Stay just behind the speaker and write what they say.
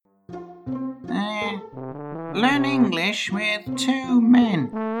Learn English with two men.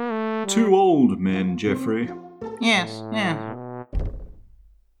 Two old men, Geoffrey. Yes.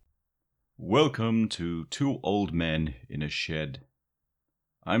 Welcome to Two Old Men in a Shed.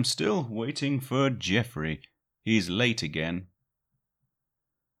 I'm still waiting for Geoffrey. He's late again.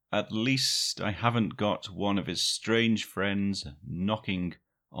 At least I haven't got one of his strange friends knocking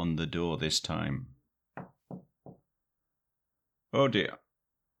on the door this time. Oh dear.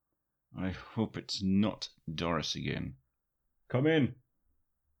 I hope it's not Doris again. Come in.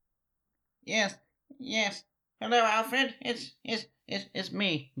 Yes. Hello, Alfred. It's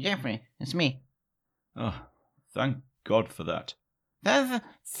me, Geoffrey. It's me. Oh, thank God for that.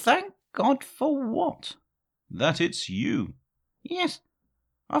 Thank God for what? That it's you. Yes,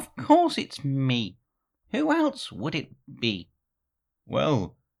 of course it's me. Who else would it be?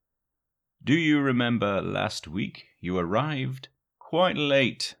 Well, do you remember last week you arrived quite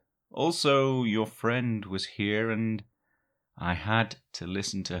late? Also, your friend was here and I had to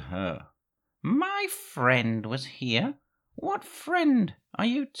listen to her. My friend was here? What friend are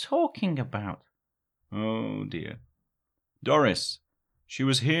you talking about? Oh dear. Doris. She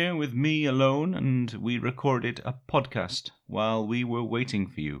was here with me alone and we recorded a podcast while we were waiting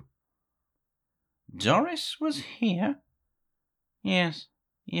for you. Doris was here? Yes.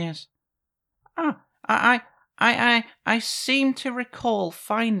 I seem to recall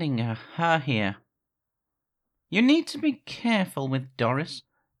finding her here. You need to be careful with Doris.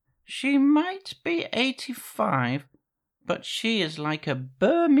 She might be 85, but she is like a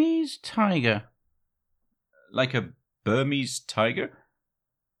Burmese tiger. Like a Burmese tiger?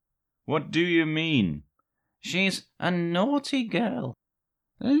 What do you mean? She's a naughty girl.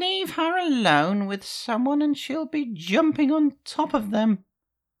 Leave her alone with someone and she'll be jumping on top of them.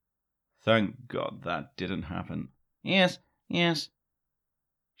 Thank God that didn't happen. Yes.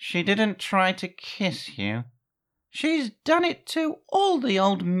 She didn't try to kiss you. She's done it to all the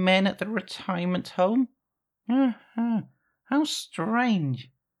old men at the retirement home. How strange.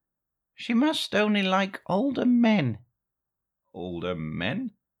 She must only like older men. Older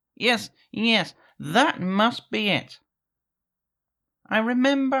men? Yes, that must be it. I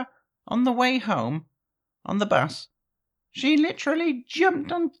remember on the way home, on the bus, she literally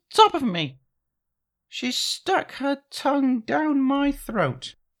jumped on top of me. She stuck her tongue down my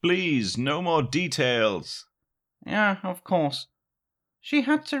throat. Please, no more details. Yeah, of course. She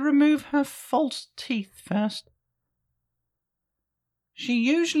had to remove her false teeth first. She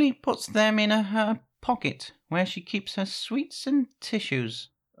usually puts them in her pocket where she keeps her sweets and tissues.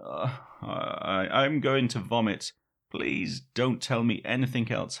 I'm going to vomit. Please don't tell me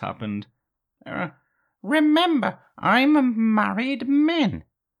anything else happened. Remember, I'm a married man.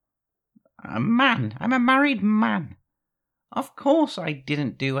 I'm a married man. Of course I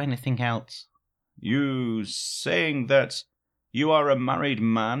didn't do anything else. You saying that you are a married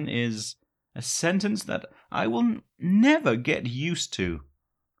man is a sentence that I will never get used to.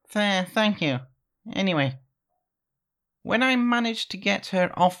 Thank you. Anyway, when I managed to get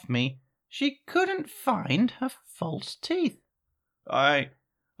her off me, she couldn't find her false teeth. I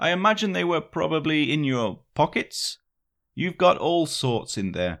imagine they were probably in your pockets. You've got all sorts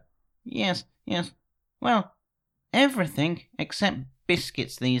in there. Yes. Well, everything except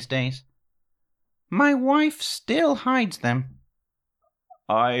biscuits these days. My wife still hides them.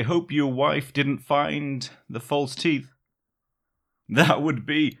 I hope your wife didn't find the false teeth. That would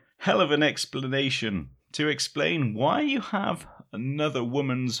be hell of an explanation to explain why you have another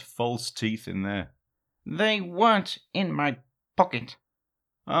woman's false teeth in there. They weren't in my pocket.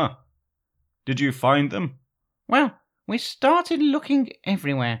 Ah, did you find them? Well, we started looking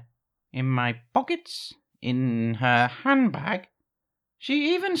everywhere. In my pockets, in her handbag.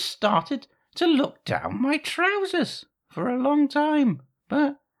 She even started to look down my trousers for a long time,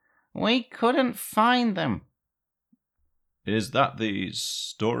 but we couldn't find them. Is that the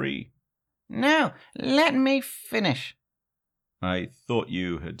story? No, let me finish. I thought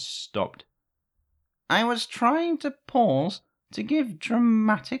you had stopped. I was trying to pause to give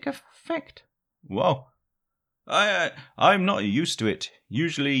dramatic effect. Whoa. I'm not used to it.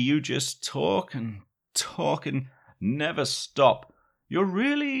 Usually you just talk and never stop. You're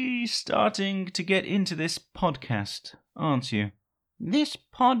really starting to get into this podcast, aren't you? This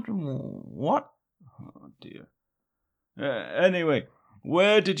what? Oh, dear. Anyway,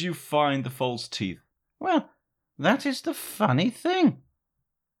 where did you find the false teeth? Well, that is the funny thing.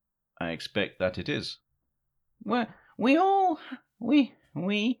 I expect that it is. Well, we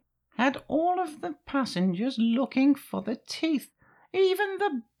had all of the passengers looking for the teeth. Even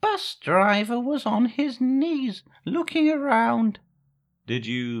the bus driver was on his knees, looking around. Did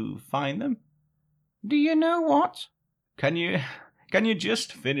you find them? do you know what? Can you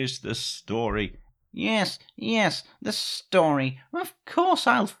just finish the story? Yes, the story. Of course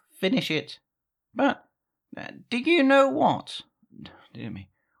I'll finish it. But, do you know what? Dear me.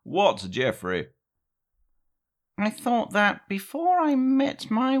 What, Geoffrey? I thought that before I met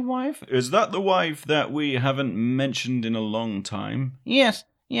my wife... Is that the wife that we haven't mentioned in a long time? Yes,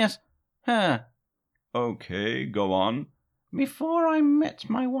 her. Okay, go on. Before I met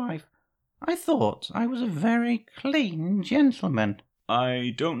my wife, I thought I was a very clean gentleman.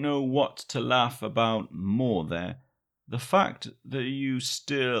 I don't know what to laugh about more there. The fact that you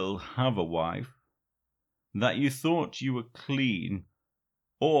still have a wife, that you thought you were clean,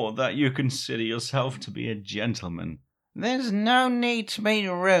 or that you consider yourself to be a gentleman. There's no need to be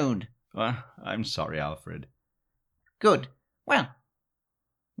rude. I'm sorry, Alfred. Good. Well,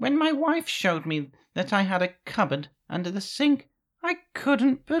 when my wife showed me that I had a cupboard under the sink, I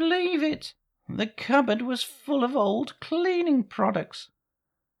couldn't believe it. The cupboard was full of old cleaning products.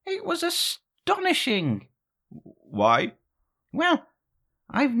 It was astonishing. Why? Well,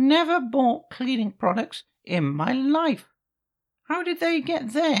 I've never bought cleaning products in my life. How did they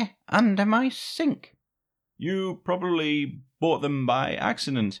get there under my sink? You probably bought them by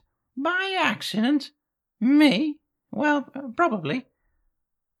accident. By accident? Me? Well, probably.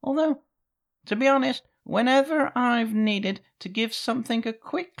 Although, to be honest, whenever I've needed to give something a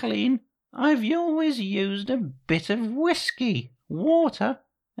quick clean, I've always used a bit of whiskey, water,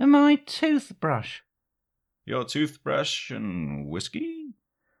 and my toothbrush. Your toothbrush and whiskey?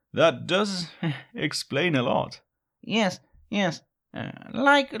 That does explain a lot. Yes.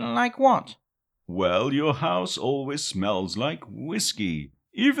 Like what? Well, your house always smells like whiskey,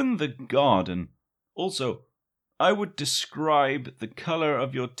 even the garden. Also, I would describe the color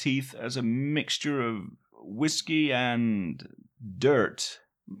of your teeth as a mixture of whiskey and dirt.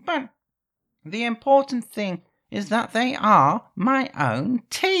 But the important thing is that they are my own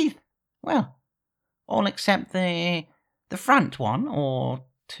teeth. Well, all except the front one, or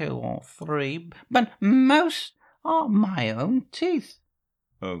 2 or 3, but most are my own teeth.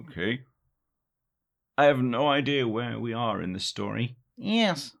 Okay. I have no idea where we are in the story.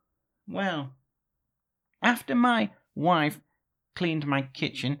 Yes. Well, after my wife cleaned my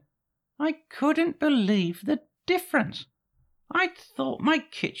kitchen, I couldn't believe the difference. I thought my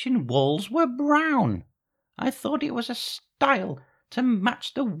kitchen walls were brown. I thought it was a style to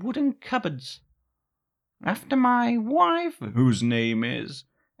match the wooden cupboards. After my wife... Whose name is?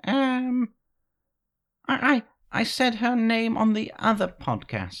 I said her name on the other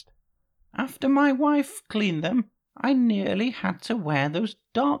podcast. After my wife cleaned them, I nearly had to wear those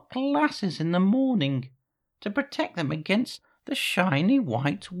dark glasses in the morning to protect them against the shiny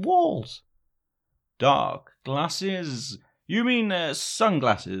white walls. Dark glasses? You mean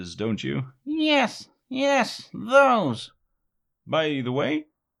sunglasses, don't you? Yes, those. By the way,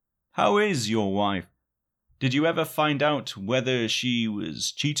 how is your wife? Did you ever find out whether she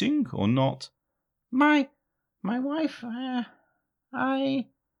was cheating or not? My wife, I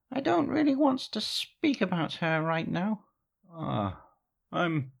don't really want to speak about her right now.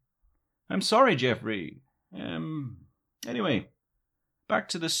 I'm sorry, Geoffrey. Anyway, back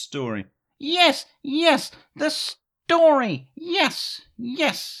to the story. Yes, the story. Yes.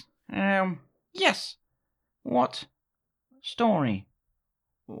 Yes. What story?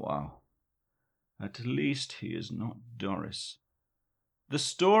 Wow. At least he is not Doris. The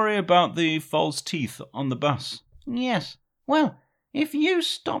story about the false teeth on the bus. Yes. Well, if you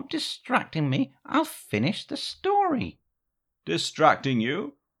stop distracting me, I'll finish the story. Distracting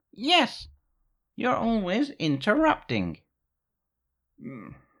you? Yes. You're always interrupting.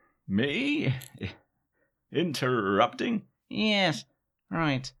 Me? Interrupting? Yes.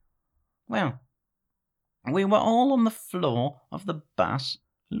 Right. Well, we were all on the floor of the bus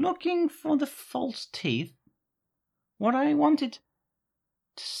looking for the false teeth. What I wanted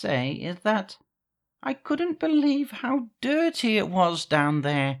to say is that I couldn't believe how dirty it was down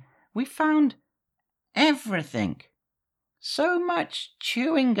there. We found everything. So much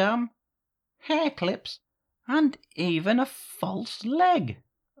chewing gum, hair clips, and even a false leg.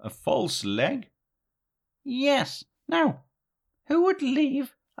 A false leg? Yes. Now, who would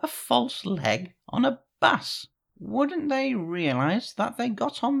leave a false leg on a bus? Wouldn't they realize that they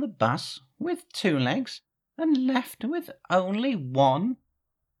got on the bus with 2 legs and left with only 1?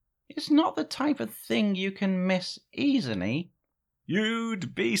 It's not the type of thing you can miss easily.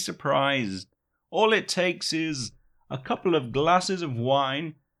 You'd be surprised. All it takes is a couple of glasses of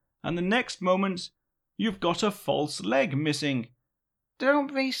wine, and the next moment you've got a false leg missing.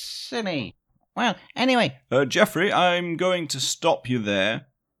 Don't be silly. Well, anyway... Geoffrey, I'm going to stop you there.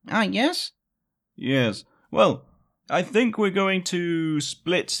 Yes? Yes. Well, I think we're going to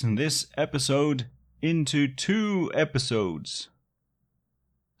split this episode into 2 episodes.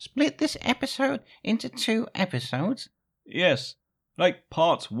 Split this episode into 2 episodes? Yes, like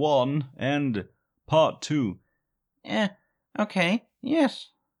part 1 and part 2. Okay, yes.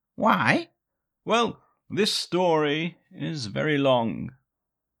 Why? Well, this story is very long.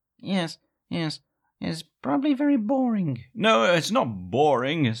 Yes. It's probably very boring. No, it's not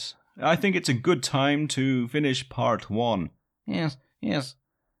boring. I think it's a good time to finish part 1. Yes.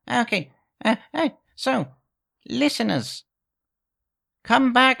 Okay, so, listeners,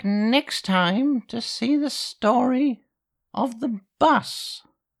 come back next time to see the story of the bus.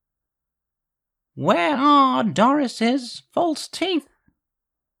 Where are Doris's false teeth?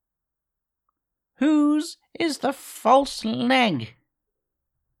 Whose is the false leg?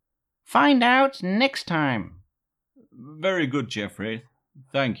 Find out next time. Very good, Jeffrey.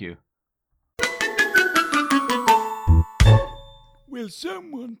 Thank you. Will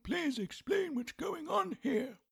someone please explain what's going on here?